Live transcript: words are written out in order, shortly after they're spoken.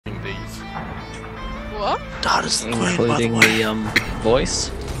God, it's great, including by the the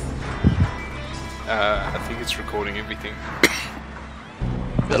voice. I think it's recording everything.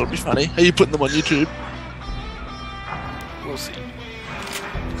 That'll be funny. Are you putting them on YouTube? We'll see.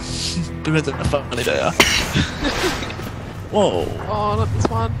 Depends on how funny they are. Whoa. Oh, not this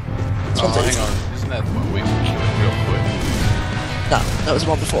one. This Oh, one's hang easy. on. Isn't that the one we can kill it real quick? No, that was the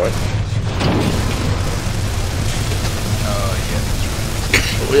one before it. Oh, yeah, that's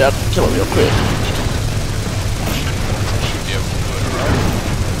right. But we had to kill it real quick. Should be able to do it, right?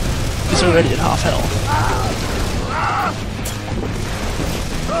 He's already at half health.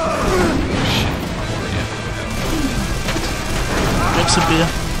 Shit, I'm already at full health. Drink some beer.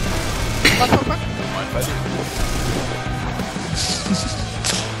 Mind if I do?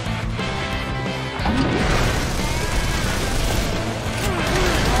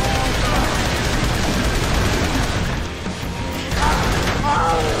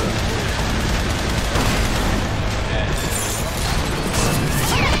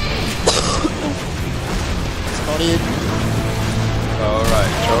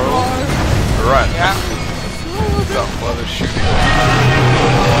 Alright, Jorril. Alright. Yeah. Got while they're shooting.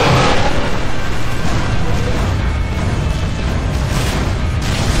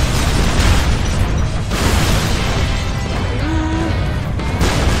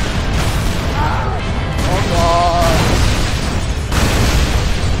 Oh god.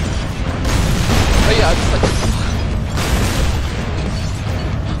 Oh yeah, it's like...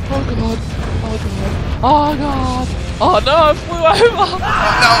 Oh god. Oh god. Oh god. Oh no, I flew over!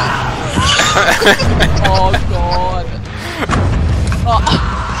 Oh god. Oh.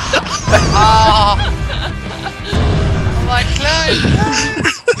 Oh my god!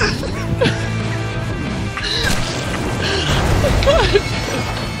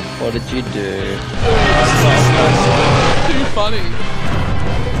 What did you do? Too funny.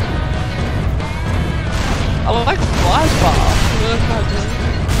 I like flash bar. What am I doing?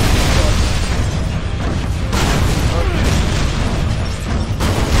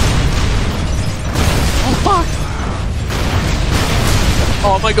 Oh fuck!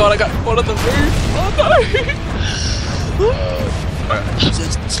 Oh my god, I got caught on the roof! Oh no!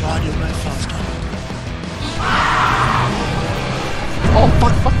 Just slide your way faster. Oh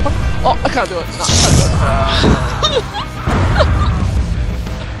fuck, fuck, fuck! Oh, I can't do it! No, I can't do it.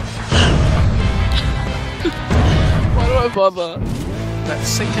 Why do I bother? That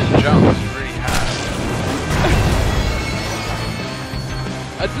second jump is really hard.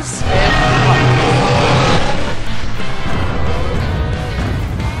 I just spam.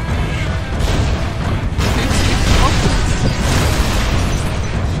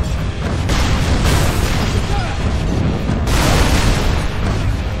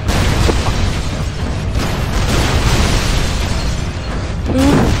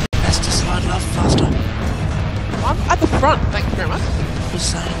 Has to slide love faster. I'm at the front, thank you very much.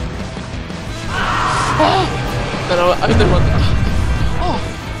 Just saying. Oh! No, I'm the one. Oh!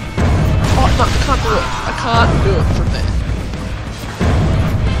 Oh, no, I can't do it. I can't do it from there.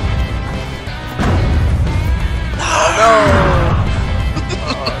 Oh no!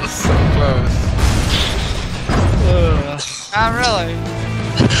 Oh, it's so close. Ah, really?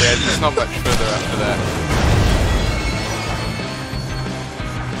 Yeah, there's not much further after that.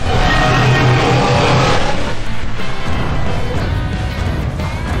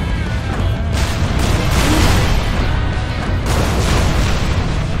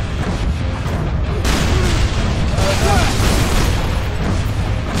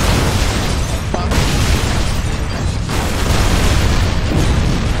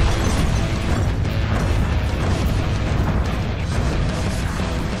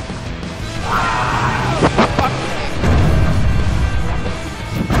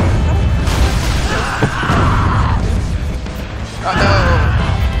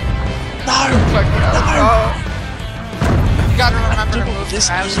 You gotta remember to move the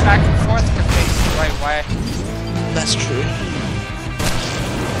mouse back and forth to face the right way. That's true.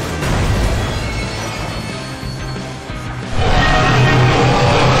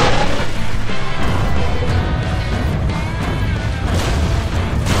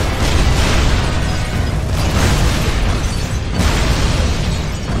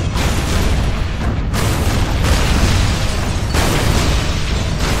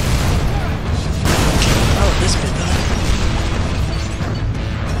 Oh, this bit though.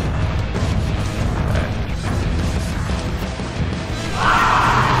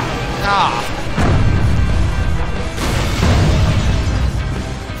 Ah.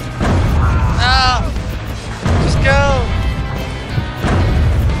 No! Just go!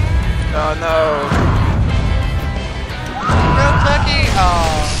 Oh no! Real Klucky!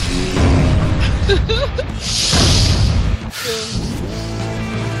 Oh.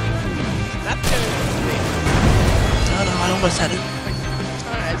 almost had it.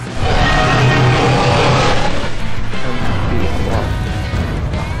 Nice.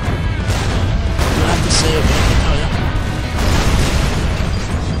 You'll have to see it, but I can tell you.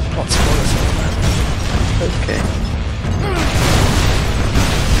 Lots of spoilers for that. Okay.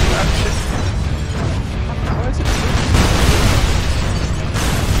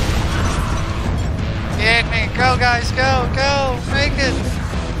 Get me. Go, guys. Go. Go. Make it.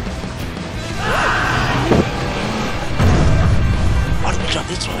 Why don't we jump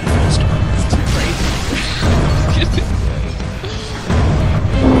this way first? It's too crazy.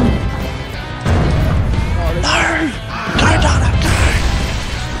 No! Go, Donna, go!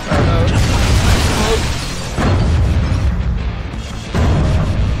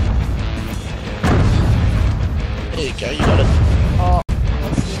 There you go, you got it.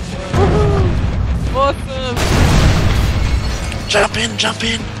 Awesome! Jump in, jump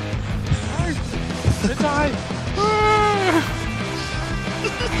in! Good die!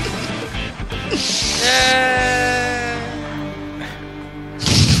 Yay!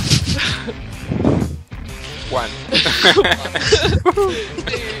 One.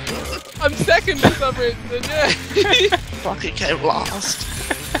 I'm second for some reason, yeah! Fucking came last.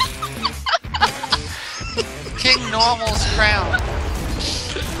 King Normal's crown.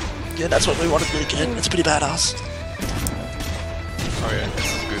 Yeah, that's what we want to do again. It's pretty badass. Oh yeah, this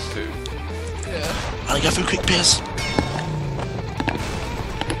is good too. Yeah. I'm gonna go for a quick piss.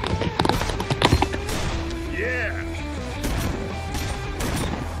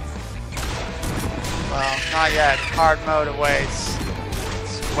 Well, not yet. Hard mode awaits.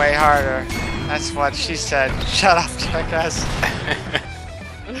 It's way harder. That's what she said. Shut up, jackass.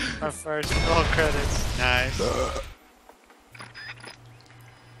 My first roll credits. Nice.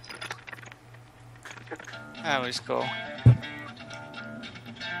 That was cool.